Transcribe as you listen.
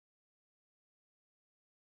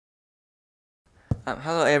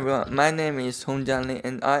Hello everyone, my name is Hongzhan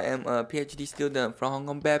and I am a PhD student from Hong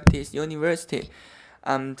Kong Baptist University.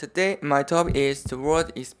 Today my topic is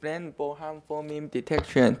toward explainable harmful meme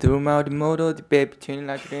detection through multimodal debate between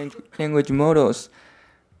large language models.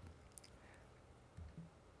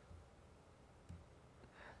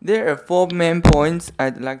 There are four main points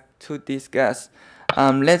I'd like to discuss.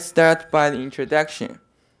 Let's start by the introduction.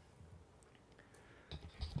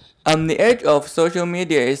 The age of social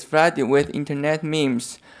media is flooded with internet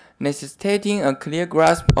memes, necessitating a clear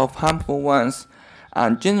grasp of harmful ones.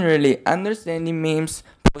 Generally, understanding memes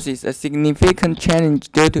poses a significant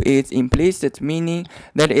challenge due to its implicit meaning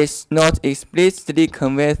that is not explicitly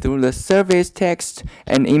conveyed through the surface text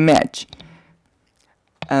and image.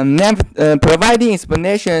 Providing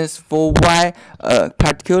explanations for why a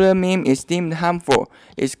particular meme is deemed harmful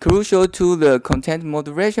is crucial to the content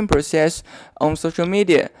moderation process on social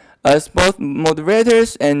media, as both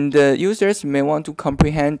moderators and users may want to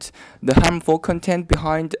comprehend the harmful content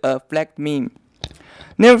behind a flagged meme.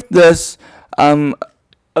 Nevertheless, a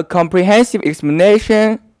comprehensive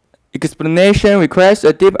explanation requires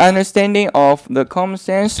a deep understanding of the common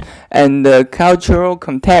sense and the cultural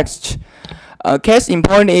context. A case in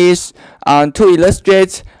point is to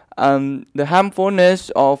illustrate the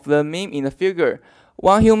harmfulness of the meme in the figure.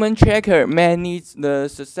 One human tracker may need the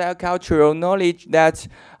socio-cultural knowledge that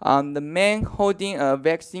the man holding a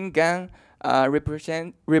vaccine gun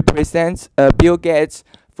represents Bill Gates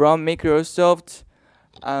from Microsoft,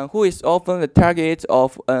 who is often the target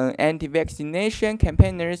of anti-vaccination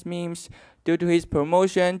campaigners' memes due to his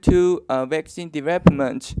promotion to vaccine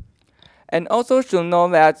development. And also should know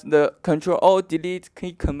that the Control-Alt-Delete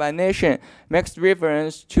key combination makes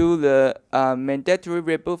reference to the mandatory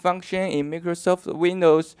reboot function in Microsoft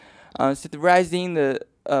Windows, satirizing the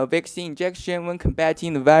vaccine injection when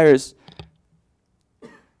combating the virus.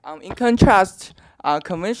 In contrast,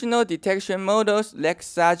 conventional detection models lack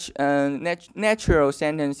such natural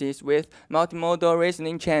sentences with multimodal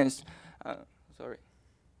reasoning chains.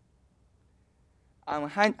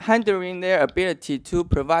 Hindering their ability to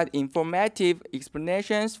provide informative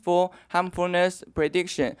explanations for harmfulness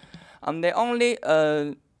prediction. They only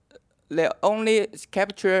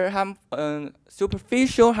capture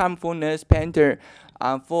superficial harmfulness pattern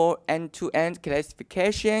for end-to-end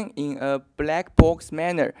classification in a black box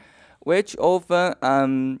manner, which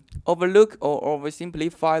often overlook or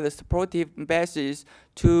oversimplify the supportive basis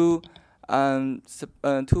to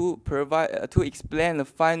explain the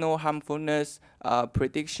final harmfulness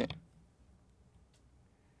prediction.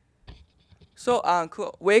 So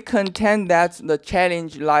we contend that the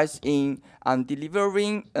challenge lies in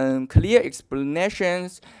delivering clear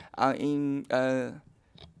explanations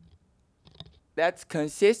that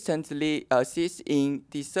consistently assist in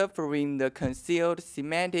deciphering the concealed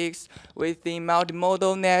semantics within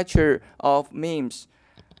multimodal nature of memes.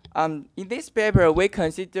 In this paper, we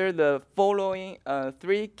consider the following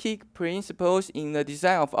three key principles in the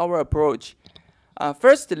design of our approach.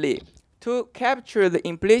 Firstly, to capture the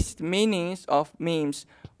implicit meanings of memes,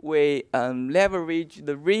 we leverage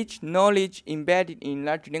the rich knowledge embedded in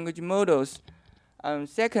large language models.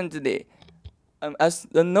 Secondly, as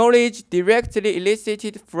the knowledge directly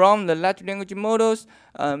elicited from the large language models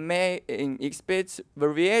may exhibit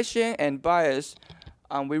variation and bias,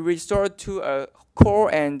 we resort to a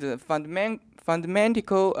core and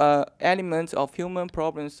fundamental elements of human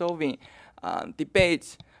problem solving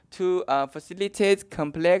debates to facilitate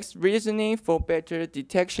complex reasoning for better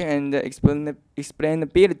detection and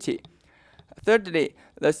explainability. Thirdly,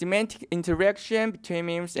 the semantic interaction between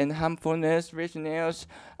memes and harmfulness rationales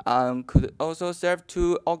could also serve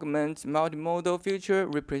to augment multimodal future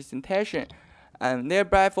representation, and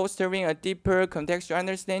thereby fostering a deeper contextual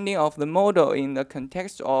understanding of the model in the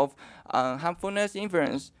context of harmfulness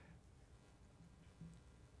inference.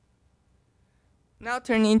 Now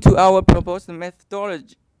turning to our proposed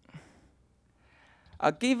methodology.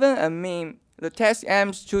 Given a meme, the task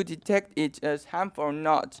aims to detect it as harmful or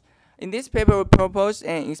not. In this paper, we propose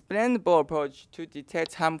an explainable approach to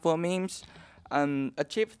detect harmful memes,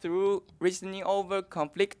 achieved through reasoning over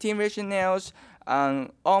conflicting rationales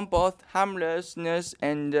on both harmlessness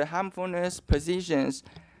and harmfulness positions.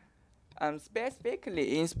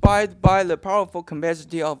 Specifically inspired by the powerful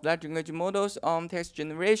capacity of large language models on text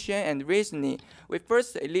generation and reasoning, we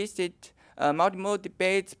first elicit multimodal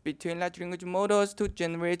debates between large language models to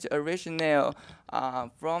generate a rationale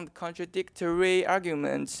from contradictory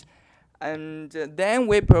arguments. And then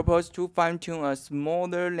we propose to fine-tune a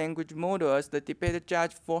smaller language model as the debate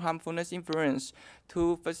judge for harmfulness inference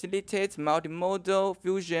to facilitate multimodal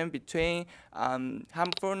fusion between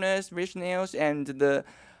harmfulness rationales and the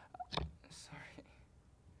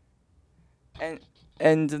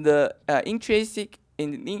and the intrinsic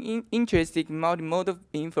multimodal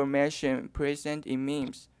information present in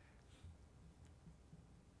memes.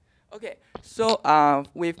 Okay, so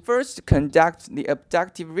we first conduct the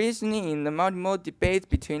abductive reasoning in the multimodal debate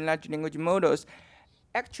between large language models.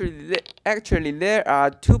 Actually, there are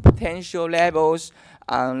two potential labels,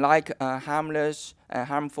 like harmless and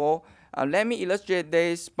harmful. Let me illustrate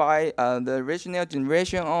this by the rational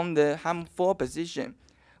generation on the harmful position,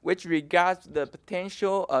 which regards the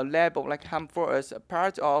potential label like harmful as a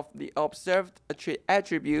part of the observed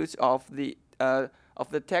attributes of the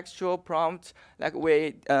textual prompt. Like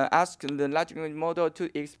we ask the large language model to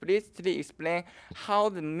explicitly explain how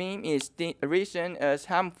the meme is written as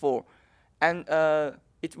harmful, and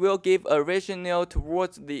it will give a rationale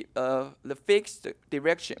towards the fixed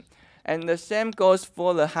direction. And the same goes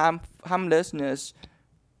for the harmlessness.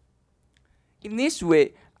 In this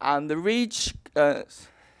way, the rich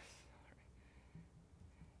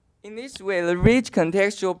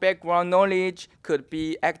contextual background knowledge could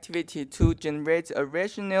be activated to generate a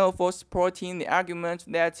rationale for supporting the argument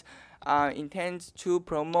that intends to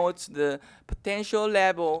promote the potential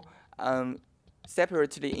label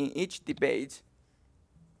separately in each debate.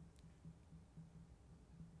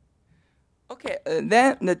 Okay,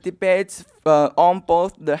 then the debates on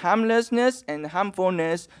both the harmlessness and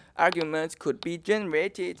harmfulness arguments could be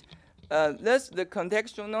generated. Thus, the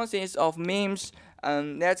contextual notions of memes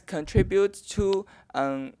that contribute to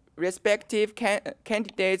respective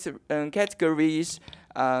candidates categories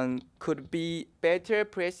could be better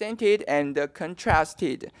presented and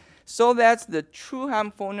contrasted, so that the true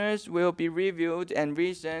harmfulness will be reviewed and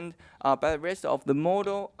reasoned by the rest of the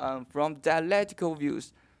model from dialectical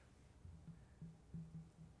views.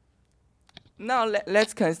 Now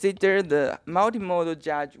let's consider the multimodal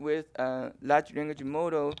judge with a large language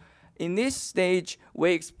model. In this stage,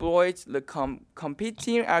 we exploit the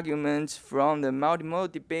competing arguments from the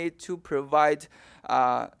multimodal debate to provide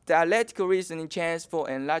dialectical reasoning chance for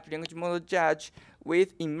a large language model judge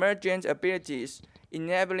with emergent abilities,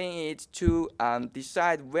 enabling it to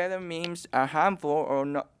decide whether memes are harmful or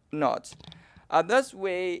not. Thus,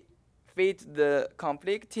 we fit the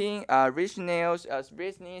conflicting rationales as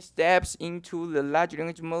reasoning steps into the large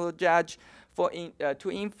language model judge to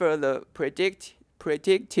infer the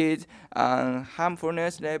predicted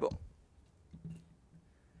harmfulness label.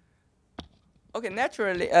 Okay,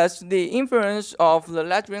 naturally, as the inference of the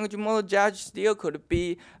large language model judge still could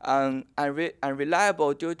be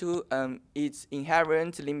unreliable due to its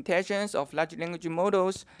inherent limitations of large language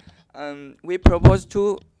models, we propose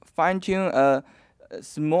to fine-tune a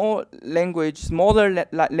smaller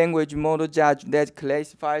language model judge that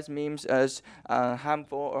classifies memes as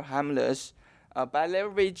harmful or harmless by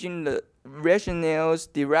leveraging the rationales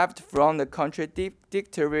derived from the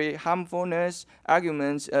contradictory harmfulness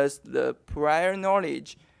arguments as the prior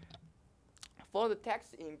knowledge. For the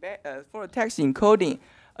text encoding,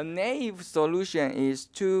 a naive solution is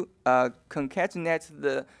to concatenate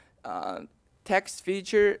the text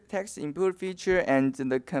input feature and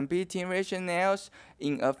the competing rationales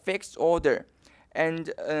in a fixed order.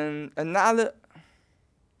 And another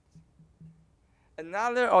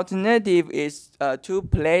alternative is to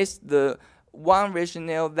place the one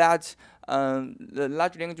rationale that the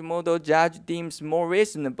large language model judge deems more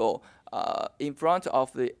reasonable in front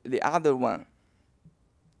of the other one.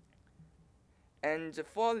 And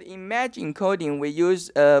for the image encoding, we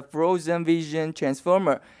use a frozen vision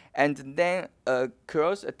transformer, and then a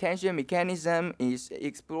cross attention mechanism is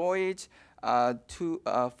exploited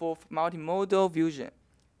for multimodal fusion.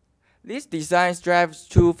 This design strives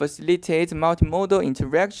to facilitate multimodal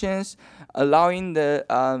interactions, allowing the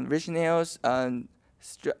rationales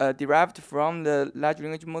derived from the large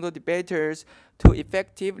language model debaters to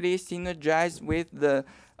effectively synergize with the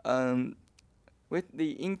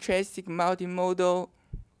intrinsic multimodal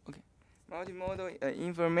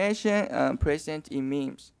information present in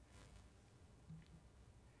memes.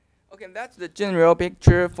 Okay, that's the general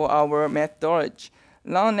picture for our methodology.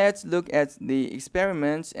 Now let's look at the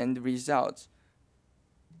experiments and results.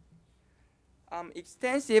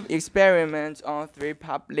 Extensive experiments on 3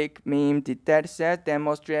 public meme datasets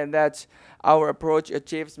demonstrate that our approach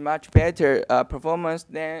achieves much better performance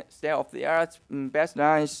than state-of-the-art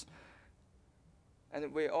baselines.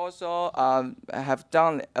 And we also have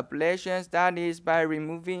done ablation studies by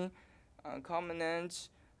removing components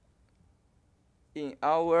in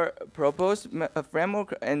our proposed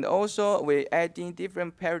framework, and also we're adding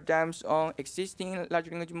different paradigms on existing large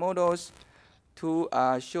language models to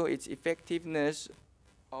show its effectiveness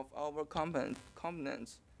of our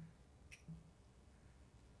components.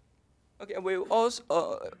 Okay, we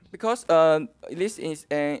also because this is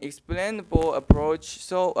an explainable approach,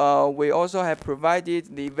 so we also have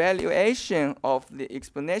provided the evaluation of the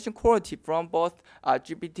explanation quality from both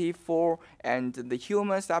GPT-4 and the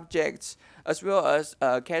human subjects, as well as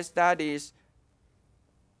case studies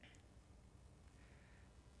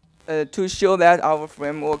to show that our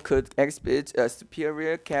framework could exhibit a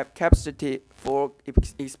superior capacity for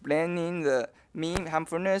explaining the mean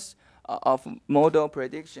harmfulness of model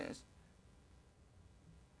predictions.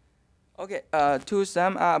 Okay, to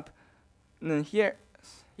sum up, here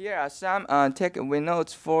are some takeaway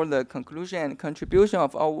notes for the conclusion and contribution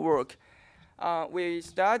of our work. We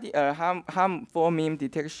study harmful meme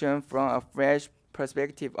detection from a fresh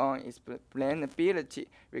perspective on explainability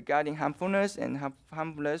regarding harmfulness and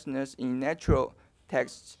harmlessness in natural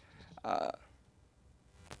texts.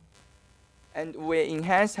 And we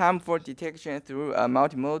enhance harmful detection through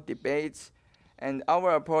multimodal debates. And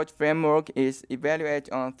our approach framework is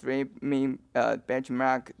evaluated on three main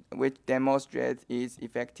benchmarks, which demonstrate its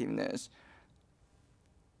effectiveness.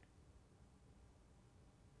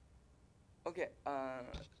 Okay,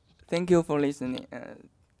 thank you for listening.